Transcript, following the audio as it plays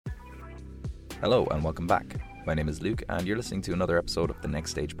Hello and welcome back. My name is Luke and you're listening to another episode of the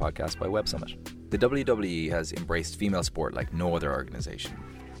Next Stage podcast by Web Summit. The WWE has embraced female sport like no other organisation,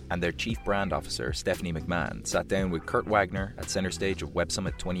 and their chief brand officer, Stephanie McMahon, sat down with Kurt Wagner at Centre Stage of Web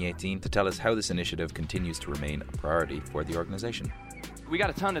Summit 2018 to tell us how this initiative continues to remain a priority for the organisation. We got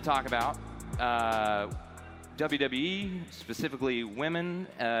a ton to talk about. WWE, specifically women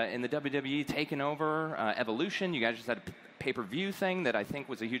in the WWE taking over, Evolution. You guys just had a pay-per-view thing that I think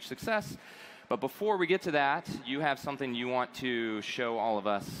was a huge success. But before we get to that, you have something you want to show all of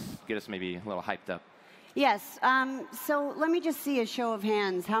us, get us maybe a little hyped up. Yes, so let me just see a show of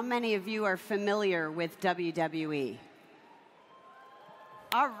hands. How many of you are familiar with WWE?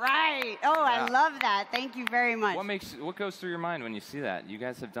 All right. Oh, yeah. I love that. Thank you very much. What goes through your mind when you see that? You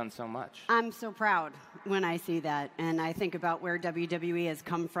guys have done so much. I'm so proud when I see that, and I think about where WWE has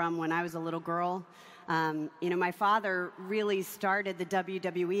come from when I was a little girl. My father really started the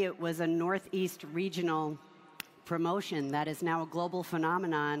WWE. It was a Northeast regional promotion that is now a global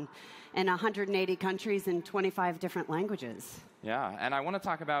phenomenon in 180 countries in 25 different languages. Yeah, and I want to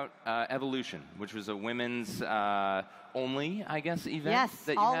talk about Evolution, which was a women's only, I guess, event that you had.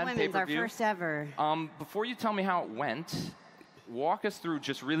 Yes, all women's, our first ever. Before you tell me how it went, walk us through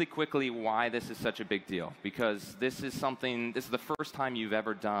just really quickly why this is such a big deal. Because this is the first time you've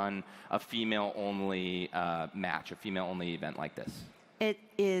ever done a female-only match, a female-only event like this. It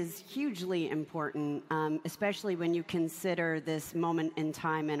is hugely important, especially when you consider this moment in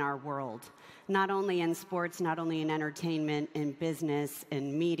time in our world. Not only in sports, not only in entertainment, in business,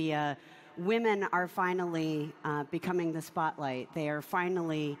 in media, women are finally becoming the spotlight. They are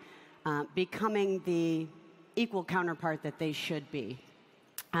finally becoming the equal counterpart that they should be.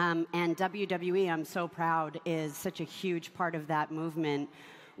 And WWE, I'm so proud, is such a huge part of that movement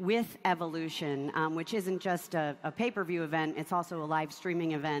with Evolution, which isn't just a pay-per-view event, it's also a live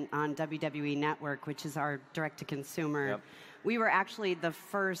streaming event on WWE Network, which is our direct-to-consumer. Yep. We were actually the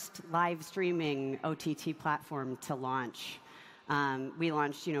first live streaming OTT platform to launch. We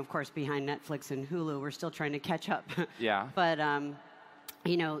launched, of course, behind Netflix and Hulu. We're still trying to catch up. Yeah. But,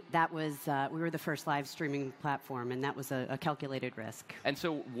 that was, we were the first live streaming platform, and that was a calculated risk. And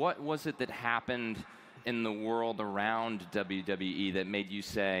so what was it that happened in the world around WWE that made you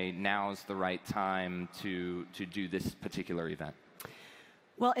say, now's the right time to do this particular event?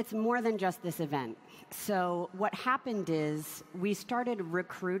 Well, it's more than just this event. So what happened is we started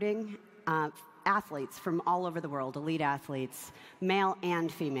recruiting athletes from all over the world, elite athletes, male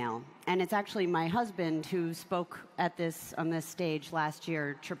and female. And it's actually my husband who spoke on this stage last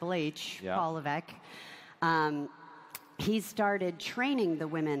year, Triple H, yeah. Paul Levesque. He started training the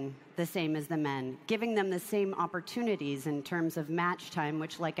women the same as the men, giving them the same opportunities in terms of match time,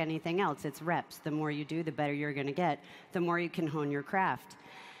 which, like anything else, it's reps. The more you do, the better you're going to get, the more you can hone your craft.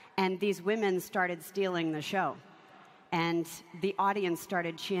 And these women started stealing the show. And the audience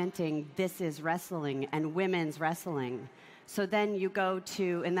started chanting, "This is wrestling," and women's wrestling. So then you go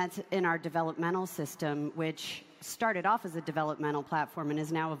to, and that's in our developmental system, which started off as a developmental platform and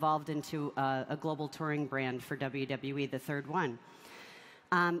has now evolved into a global touring brand for WWE, the third one.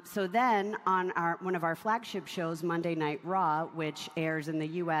 So then on one of our flagship shows, Monday Night Raw, which airs in the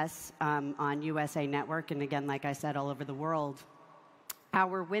U.S. On USA Network, and again, like I said, all over the world,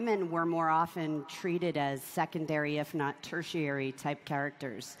 our women were more often treated as secondary, if not tertiary, type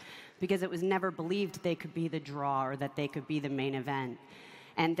characters, because it was never believed they could be the draw or that they could be the main event.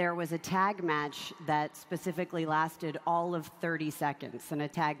 And there was a tag match that specifically lasted all of 30 seconds. And a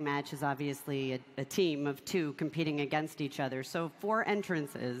tag match is obviously a team of two competing against each other. So 4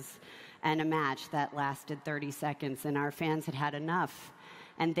 entrances and a match that lasted 30 seconds, and our fans had had enough.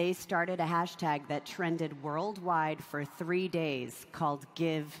 And they started a hashtag that trended worldwide for 3 days called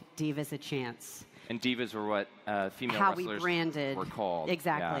Give Divas a Chance. And divas were what female How wrestlers we branded. Were called.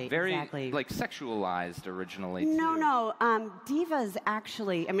 Exactly. Yeah. Very exactly. Like sexualized originally. No. Divas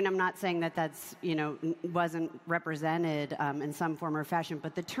actually, I'm not saying that's, wasn't represented in some form or fashion,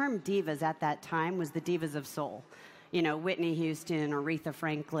 but the term divas at that time was the divas of soul. Whitney Houston, Aretha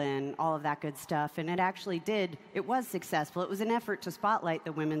Franklin, all of that good stuff. And it was successful. It was an effort to spotlight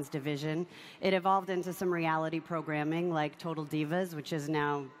the women's division. It evolved into some reality programming like Total Divas, which is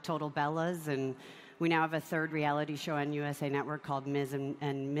now Total Bellas. And we now have a third reality show on USA Network called Ms. and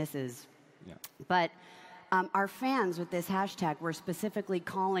Mrs. Yeah. But our fans with this hashtag were specifically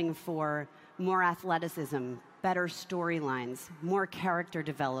calling for more athleticism, better storylines, more character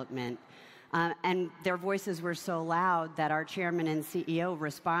development. And their voices were so loud that our chairman and CEO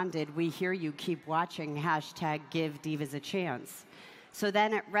responded, "We hear you, keep watching, hashtag Give Divas a Chance." So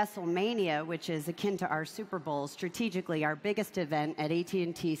then at WrestleMania, which is akin to our Super Bowl, strategically our biggest event at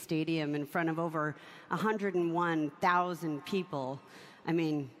AT&T Stadium in front of over 101,000 people. I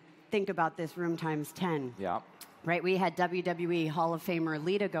mean, think about this room times 10. Yeah. Right, we had WWE Hall of Famer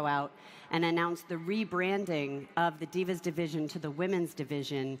Lita go out and announce the rebranding of the Divas division to the women's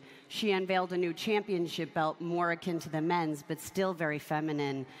division. She unveiled a new championship belt more akin to the men's, but still very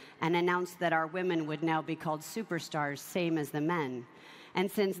feminine, and announced that our women would now be called superstars, same as the men. And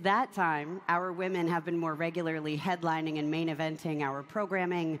since that time, our women have been more regularly headlining and main eventing our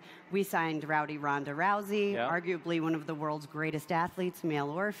programming. We signed Rowdy Ronda Rousey, arguably one of the world's greatest athletes,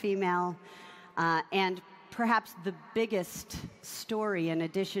 male or female, and perhaps the biggest story, in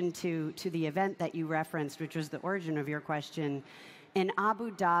addition to the event that you referenced, which was the origin of your question, in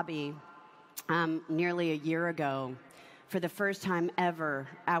Abu Dhabi nearly a year ago, for the first time ever,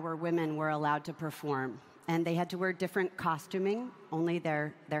 our women were allowed to perform. And they had to wear different costuming. Only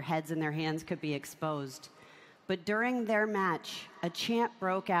their heads and their hands could be exposed. But during their match, a chant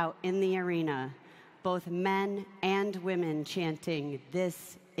broke out in the arena, both men and women chanting,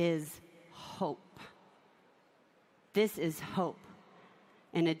 "This is hope." This is hope.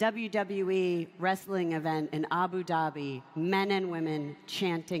 In a WWE wrestling event in Abu Dhabi, men and women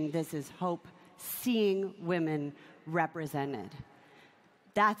chanting, "This is hope," seeing women represented.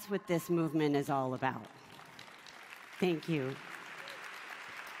 That's what this movement is all about. Thank you.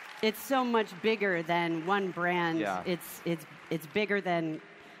 It's so much bigger than one brand. Yeah. It's bigger than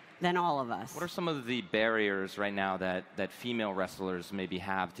all of us. What are some of the barriers right now that female wrestlers maybe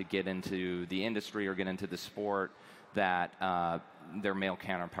have to get into the industry or get into the sport that their male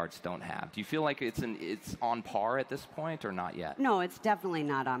counterparts don't have? Do you feel like it's on par at this point or not yet? No, it's definitely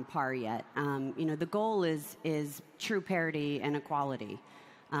not on par yet. The goal is true parity and equality.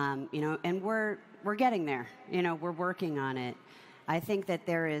 And we're getting there. We're working on it. I think that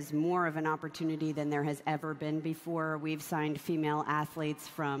there is more of an opportunity than there has ever been before. We've signed female athletes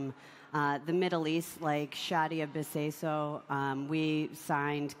from the Middle East, like Shadia Biseso. We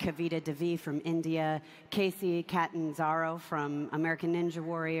signed Kavita Devi from India, Casey Catanzaro from American Ninja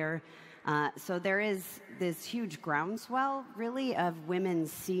Warrior. So there is this huge groundswell, really, of women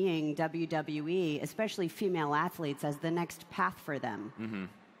seeing WWE, especially female athletes, as the next path for them. Mm-hmm.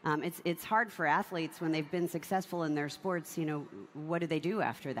 It's hard for athletes when they've been successful in their sports. What do they do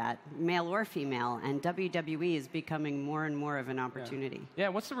after that, male or female? And WWE is becoming more and more of an opportunity. Yeah.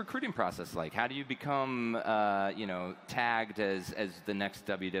 What's the recruiting process like? How do you become, tagged as the next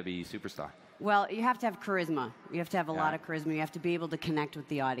WWE superstar? Well, you have to have charisma. You have to have a lot of charisma. You have to be able to connect with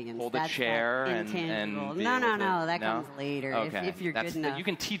the audience. Hold a chair and No. That comes later. Okay. If you're good enough. You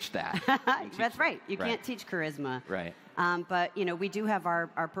can teach that. That's right. You can't teach charisma. Right. But we do have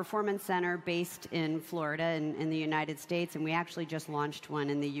our performance center based in Florida in the United States, and we actually just launched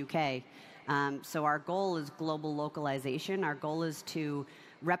one in the UK. So our goal is global localization. Our goal is to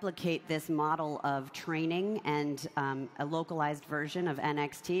replicate this model of training and a localized version of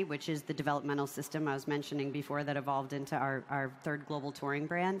NXT, which is the developmental system I was mentioning before that evolved into our third global touring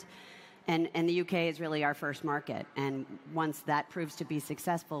brand. And the UK is really our first market. And once that proves to be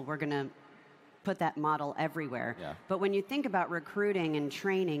successful, we're going to put that model everywhere. Yeah. But when you think about recruiting and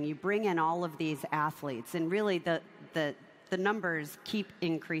training, you bring in all of these athletes, and really the numbers keep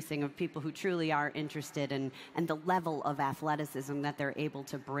increasing of people who truly are interested and the level of athleticism that they're able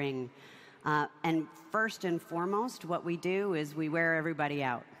to bring. And first and foremost, what we do is we wear everybody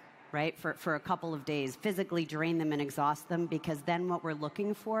out, right, for a couple of days, physically drain them and exhaust them, because then what we're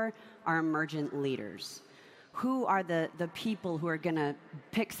looking for are emergent leaders. Who are the people who are going to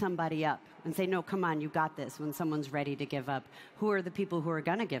pick somebody up and say, "No, come on, you got this," when someone's ready to give up? Who are the people who are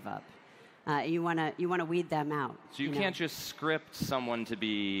going to give up? You want to weed them out. So you can't just script someone to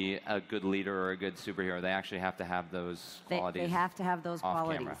be a good leader or a good superhero. They actually have to have those qualities. They have to have those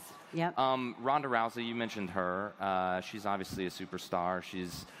qualities. Camera. Yep. Ronda Rousey, you mentioned her. She's obviously a superstar.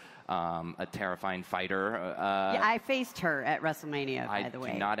 She's a terrifying fighter. I faced her at WrestleMania, by the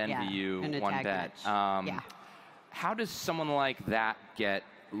way. I do not envy you one bit. How does someone like that get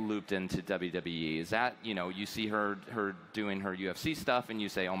looped into WWE? Is that, you see her doing her UFC stuff and you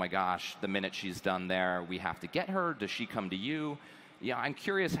say, "Oh my gosh, the minute she's done there, we have to get her"? Does she come to you? Yeah, I'm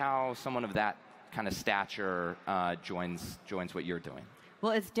curious how someone of that kind of stature joins what you're doing.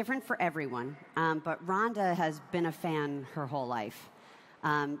 Well, it's different for everyone, but Ronda has been a fan her whole life.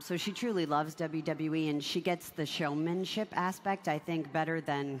 So she truly loves WWE, and she gets the showmanship aspect, I think, better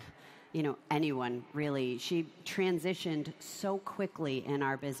than anyone, really. She transitioned so quickly in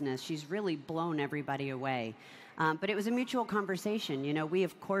our business. She's really blown everybody away. But it was a mutual conversation. We,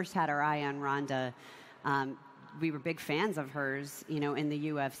 of course, had our eye on Ronda. we were big fans of hers, in the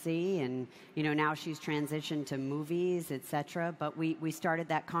UFC, and now she's transitioned to movies, etc. But we started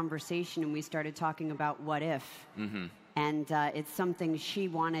that conversation, and we started talking about what if. Mm-hmm. And it's something she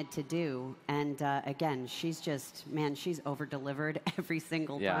wanted to do. And again, she's over-delivered every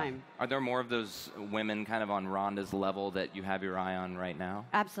single time. Are there more of those women kind of on Ronda's level that you have your eye on right now?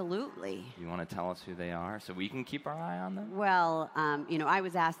 Absolutely. You want to tell us who they are so we can keep our eye on them? Well, I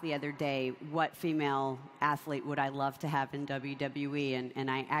was asked the other day, what female athlete would I love to have in WWE?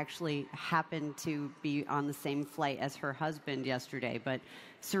 And I actually happened to be on the same flight as her husband yesterday, but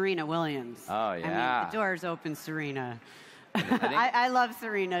Serena Williams. Oh, yeah. I mean, the door's open, Serena. I love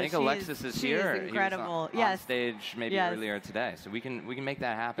Serena. I think Alexis is here. She's incredible. He was on stage maybe earlier today, so we can make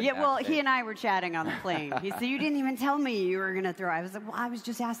that happen. Yeah, well, he and I were chatting on the plane. He said, "You didn't even tell me you were going to throw." I was like, "Well, I was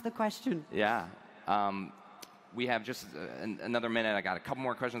just asked the question." Yeah. We have just another minute. I got a couple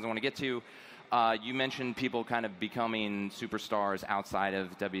more questions I want to get to. You mentioned people kind of becoming superstars outside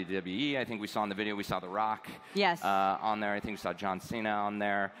of WWE. I think we saw in the video, we saw The Rock on there. I think we saw John Cena on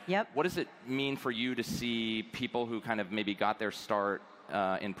there. Yep. What does it mean for you to see people who kind of maybe got their start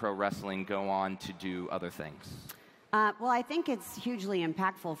in pro wrestling go on to do other things? Well, I think it's hugely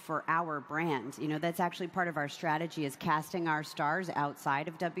impactful for our brand. That's actually part of our strategy, is casting our stars outside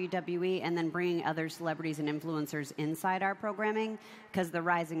of WWE and then bringing other celebrities and influencers inside our programming, because the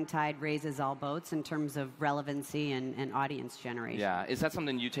rising tide raises all boats in terms of relevancy and audience generation. Yeah. Is that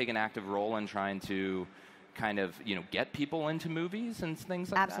something you take an active role in trying to kind of, get people into movies and things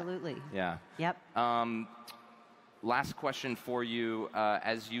like Absolutely. that? Yeah. Yep. Last question for you.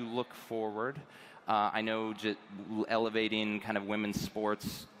 As you look forward, I know just elevating kind of women's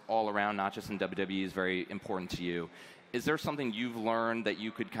sports all around, not just in WWE, is very important to you. Is there something you've learned that you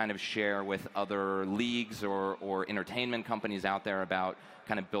could kind of share with other leagues or entertainment companies out there about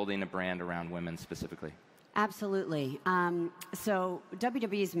kind of building a brand around women specifically? Absolutely. So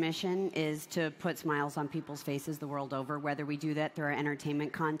WWE's mission is to put smiles on people's faces the world over, whether we do that through our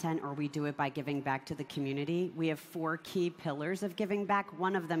entertainment content or we do it by giving back to the community. We have 4 key pillars of giving back.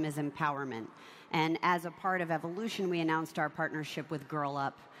 One of them is empowerment. And as a part of Evolution, we announced our partnership with Girl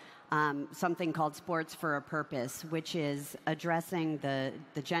Up, something called Sports for a Purpose, which is addressing the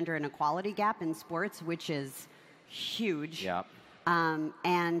gender inequality gap in sports, which is huge. Yep.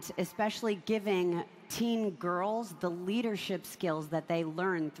 And especially giving teen girls the leadership skills that they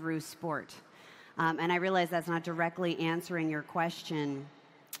learn through sport. And I realize that's not directly answering your question,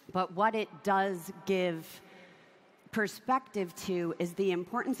 but what it does give perspective to is the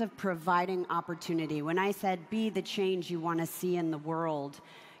importance of providing opportunity. When I said be the change you want to see in the world,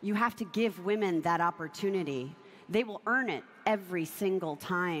 you have to give women that opportunity. They will earn it every single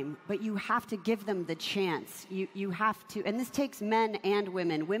time, but you have to give them the chance. You have to, and this takes men and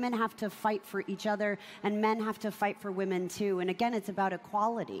women. Women have to fight for each other, and men have to fight for women too. And again, it's about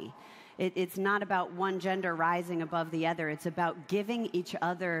equality. It's not about one gender rising above the other. It's about giving each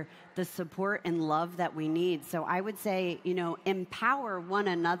other the support and love that we need. So I would say, empower one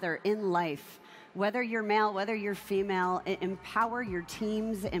another in life. Whether you're male, whether you're female, empower your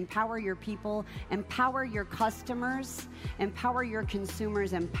teams, empower your people, empower your customers, empower your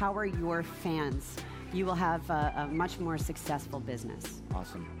consumers, empower your fans. You will have a much more successful business.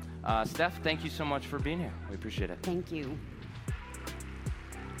 Awesome. Steph, thank you so much for being here. We appreciate it. Thank you.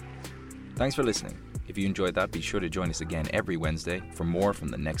 Thanks for listening. If you enjoyed that, be sure to join us again every Wednesday for more from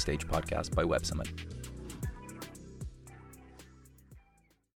the Next Stage podcast by Web Summit.